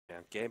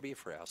Mt-Gambier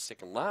for our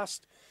second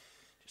last.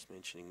 Just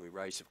mentioning we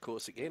race, of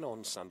course, again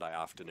on Sunday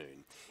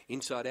afternoon.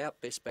 Inside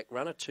out, best back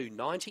runner,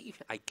 290.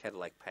 8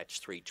 Cadillac Patch,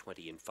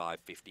 320 and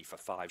 550 for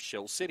 5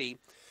 Shell City.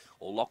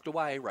 All locked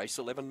away, race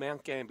 11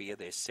 Mt-Gambier.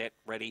 They're set,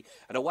 ready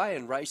and away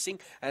and racing.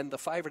 And the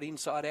favourite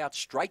inside out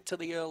straight to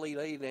the early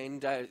lead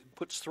and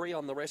puts 3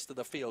 on the rest of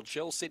the field.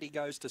 Shell City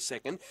goes to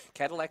second.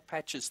 Cadillac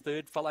Patch is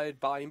third, followed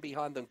by in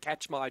behind them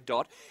Catch My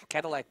Dot.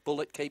 Cadillac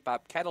Bullet, keep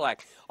up.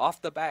 Cadillac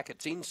off the back,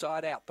 it's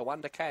inside out. The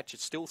one to catch,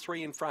 it's still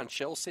 3 in front.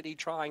 Shell City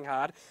trying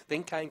hard.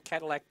 Then came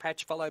Cadillac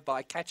Patch, followed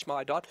by Catch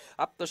My Dot.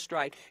 Up the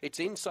straight, it's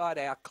inside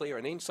out clear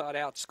and inside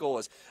out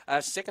scores.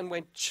 Second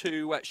went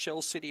to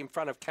Shell City in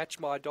front of Catch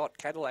My Dot.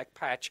 Cadillac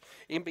Patch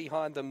in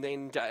behind them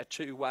then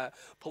to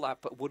pull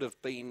up would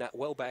have been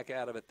well back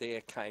out of it.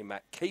 There came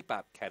Keep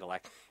Up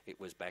Cadillac. It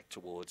was back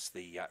towards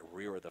the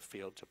rear of the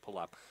field to pull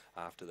up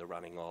after the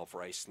running of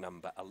race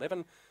number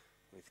 11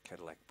 with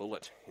Cadillac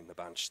Bullet in the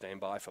bunch. Stand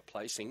by for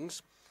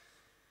placings.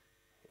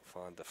 You'll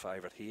find the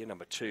favourite here,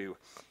 number 2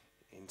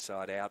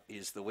 Inside Out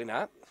is the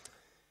winner.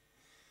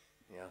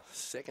 Now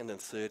second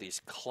and third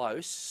is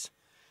close.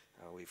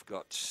 We've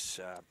got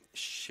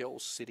Shell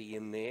City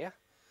in there.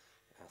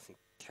 I think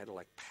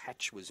Cadillac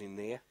Patch was in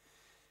there,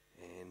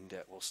 and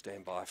we'll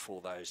stand by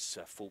for those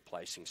full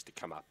placings to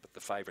come up. But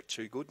the favourite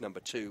too good, number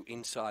 2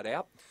 Inside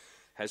Out,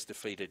 has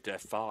defeated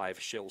 5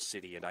 Shell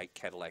City and 8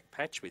 Cadillac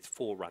Patch, with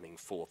 4 running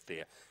fourth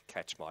there.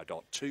 Catch My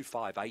Dot, 2,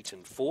 5, 8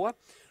 and 4.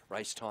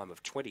 Race time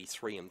of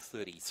 23 and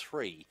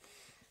 33,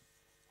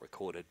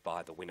 recorded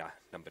by the winner,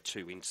 number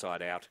 2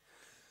 Inside Out.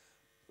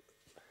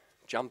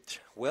 Jumped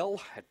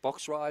well at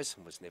box rise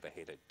and was never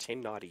headed.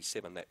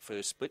 10.97 that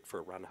first split for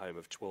a run home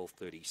of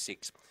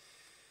 12.36.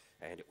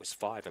 And it was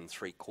 5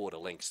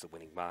 3/4 lengths the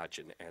winning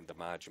margin, and the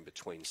margin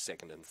between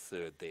second and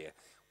third there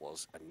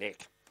was a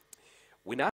neck. Winner